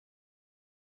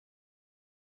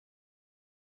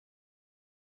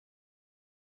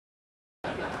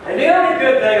And the only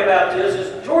good thing about this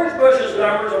is George Bush's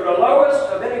numbers are the lowest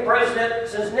of any president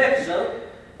since Nixon.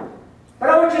 But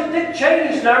I want you to Dick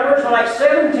Cheney's numbers are like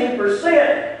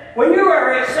 17%. When you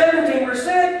are at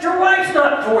 17%, your wife's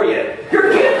not for you.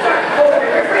 Your kids aren't for you.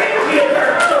 Your grandkids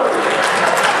aren't for you.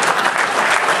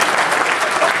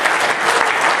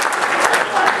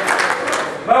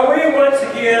 But we once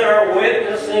again are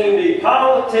witnessing the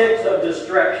politics of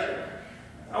destruction.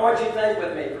 I want you to think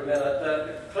with me for a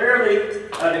minute. Clearly,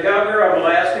 the governor of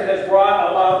Alaska has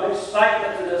brought a lot of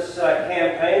excitement to this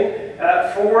campaign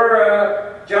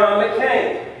for John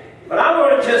McCain. But I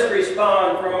want to just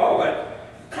respond for a moment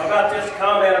about this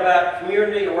comment about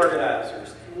community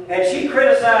organizers. And she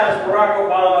criticized Barack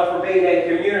Obama for being a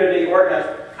community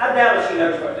organizer. I doubt if she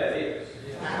knows what that is.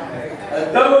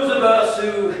 Those of us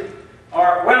who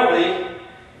are wealthy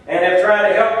and have tried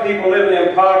to help people living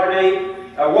in poverty,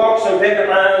 walk some picket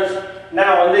lines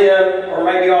now and then, or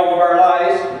maybe all of our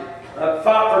lives,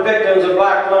 fought for victims of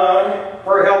black lung,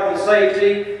 for health and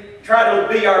safety, try to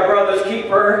be our brother's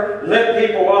keeper, lift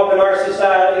people up in our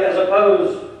society, as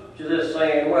opposed to just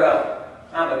saying, well,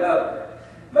 I'm a governor.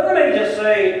 But let me just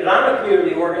say that I'm a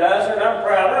community organizer and I'm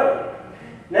proud of it.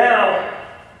 Now,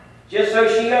 just so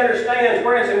she understands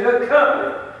we're in some good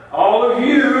company, all of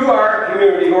you are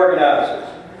community organizers.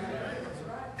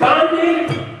 Gandhi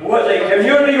was a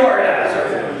community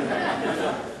organizer.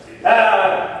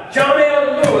 John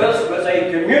L. Lewis was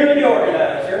a community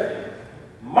organizer.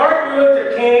 Martin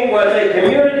Luther King was a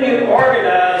community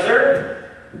organizer.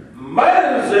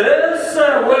 Moses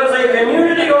was a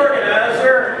community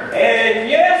organizer. And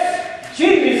yes,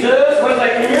 Jesus was a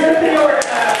community organizer.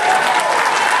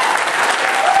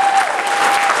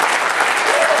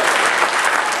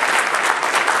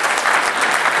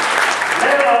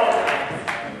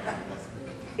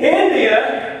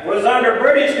 India was under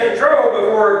British control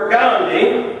before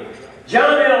Gandhi.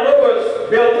 John L. Lewis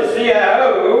built the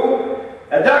CIO.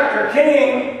 Dr.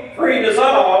 King freed us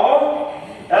all.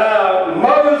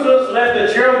 Moses led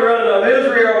the children of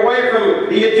Israel away from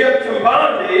the Egyptian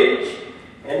bondage.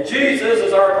 And Jesus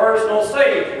is our personal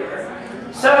Savior.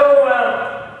 So,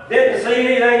 didn't see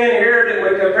anything in here that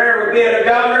would compare with being a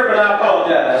governor, but I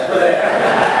apologize for that.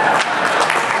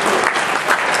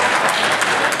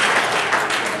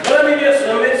 Let me just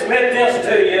admit this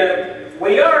to you.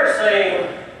 We are saying,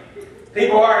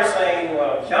 people are saying,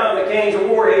 well, John McCain's a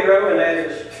war hero, and that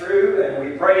is true, and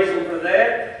we praise him for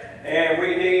that. And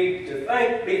we need to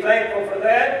be thankful for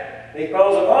that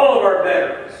because of all of our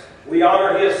veterans. We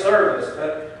honor his service.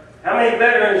 But how many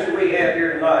veterans do we have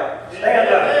here tonight? Stand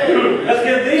up. Let's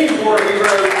give these war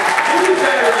heroes these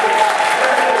veterans.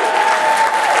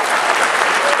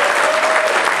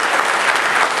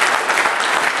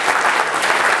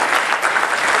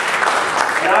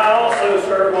 I also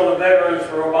serve on the Veterans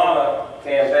for Obama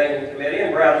campaign committee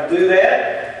and proud to do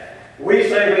that. We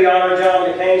say we honor John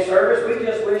McCain's service. We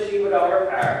just wish he would honor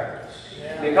ours.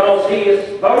 Because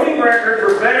his voting record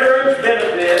for veterans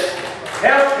benefits,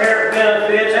 health care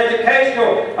benefits,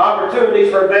 educational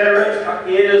opportunities for veterans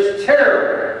is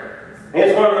terrible.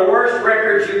 It's one of the worst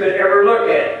records you could ever look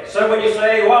at. So when you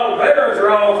say, well, veterans are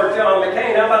all for John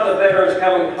McCain, how about the veterans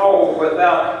coming home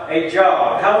without a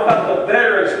job? How about the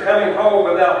veterans coming home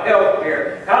without health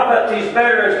care? How about these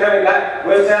veterans coming back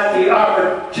without the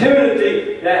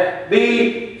opportunity to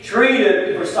be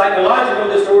treated for psychological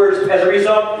disorders as a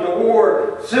result of the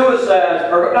war? Suicides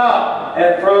are up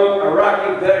and from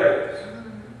Iraqi veterans.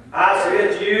 I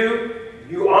said to you,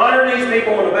 you honor these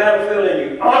people on the battlefield and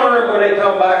you honor them when they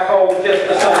come back home just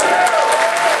the same.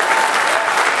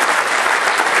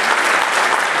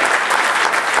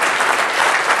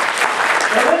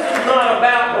 Now this is not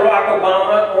about Barack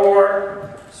Obama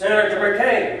or Senator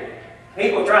McCain.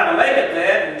 People try to make it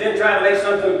that and then try to make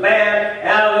something bad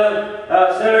out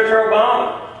of Senator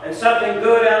Obama and something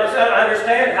good out of Senator. I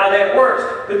understand how that works.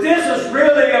 But this is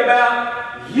really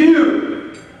about you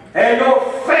and your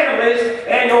families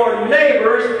and your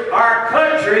neighbors, our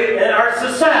country and our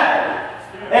society.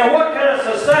 And what kind of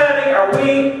society are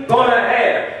we going to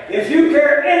have? If you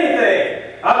care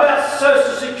anything about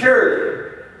Social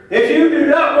Security, if you do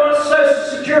not want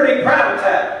Social Security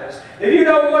privatized, if you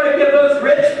don't want to give those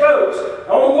rich folks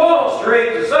on Wall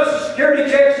Street the Social Security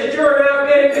checks that you're now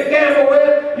getting to gamble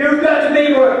with, you've got to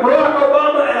be with Barack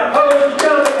Obama and oppose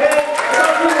John McCain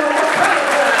because you want to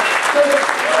privatize Social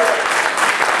Security.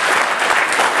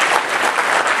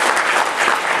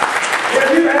 If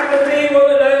you happen to be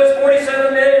one of those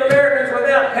 47 million Americans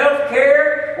without health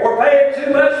care or paying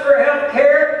too much for health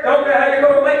care, don't know how you're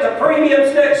going to make the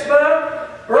premiums next month,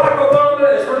 Barack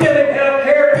Obama is for giving health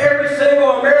care to every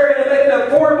single American and making it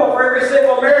affordable for every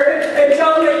single American, and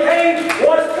John McCain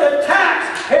wants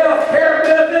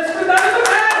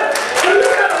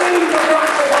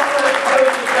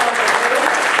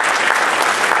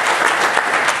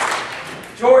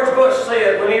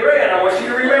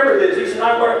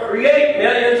create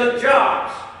millions of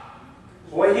jobs.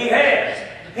 Well, he has.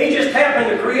 He just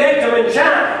happened to create them in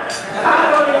China.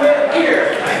 I thought he meant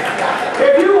here.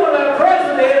 If you want a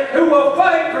president who will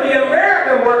fight for the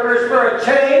American workers for a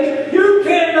change, you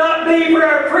cannot be for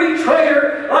a free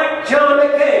trader like John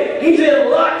McCain. He's in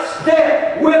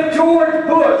lockstep with George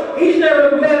Bush. He's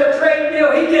never met a trade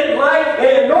deal he didn't like,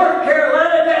 and in North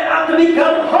Carolina, that ought to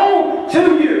become home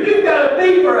to you. You've got to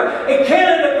be for a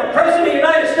candidate for President of the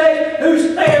United States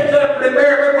who stands up for the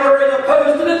American worker as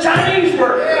opposed to the Chinese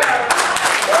worker. Yeah.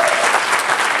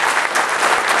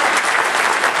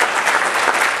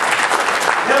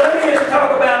 Now let me just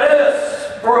talk about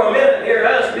us for a minute here,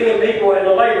 us being people in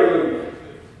the labor movement.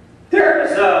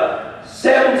 There's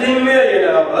 17 million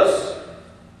of us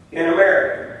in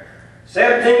America.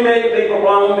 17 million people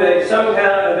belong to some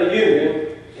kind of a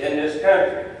union in this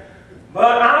country.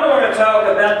 But I want to talk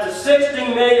about the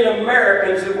 60 million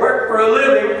Americans who work for a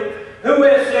living who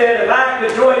have said if I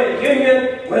could join a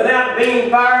union without being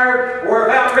fired or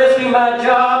without risking my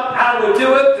job, I would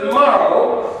do it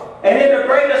tomorrow. And in the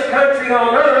greatest country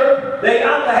on earth, they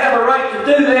ought to have a right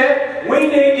to do that. We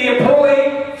need the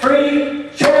Employee Free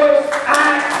Choice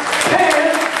Act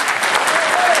passed.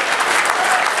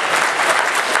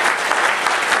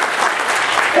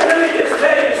 And let me just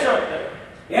tell you something.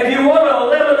 If you want to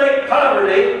eliminate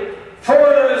poverty for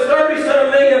those 30-some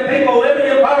million people living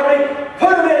in poverty,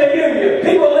 put them in a union.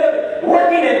 People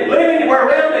working and living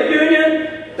around the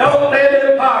union don't live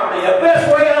in poverty. The best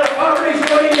way out of poverty is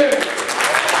join a union.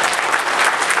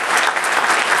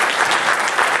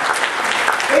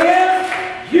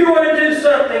 If you want to do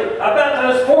something about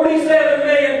those 47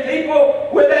 million people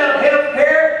without health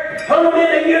care, put them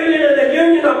in a union and the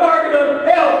union will bargain them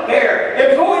health care.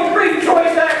 Employee Free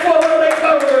Choice Act will eliminate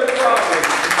both of those problems.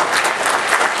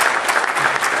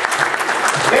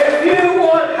 If you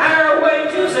want higher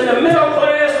wages and the middle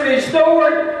class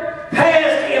restored,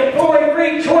 pass the Employee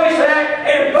Free Choice Act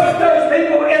and put those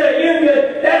people in a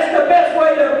union. That's the best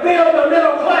way to build the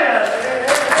middle class.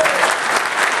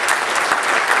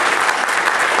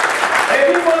 If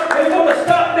you want people to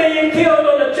stop being killed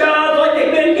on the jobs like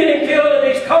they've been getting killed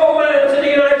in these coal mines in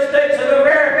the United States of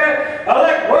America,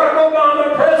 elect Barack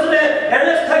Obama president, and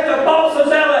let's take the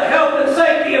bosses out of health and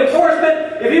safety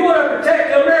enforcement. If you want to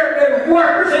protect American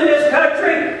workers in this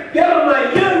country, give them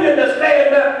a union to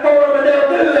stand up for them, and they'll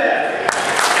do that.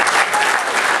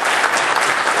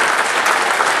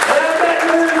 And I've got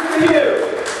news for you.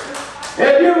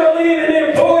 If you believe in the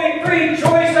Employee Free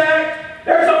Choice Act,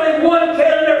 there's only one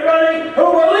candidate running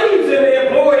who believes in the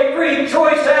Employee Free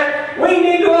Choice Act. We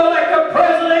need to elect a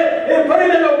president and put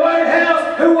him in the White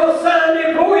House who will sign the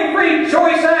Employee Free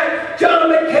Choice Act. John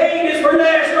McCain is for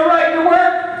national right to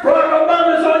work. Barack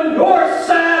Obama's on your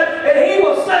side, and he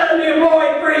will sign the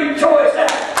Employee Free Choice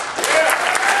Act.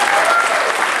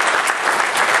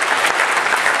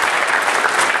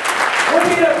 We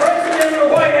need a president in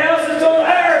the White House that's on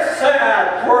our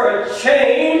side for a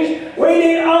change. We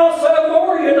need also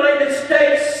more United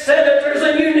States senators,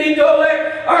 and you need to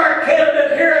elect our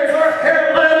candidate here in North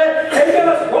Carolina and give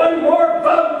us one more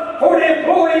vote for the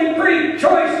Employee Free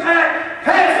Choice Act.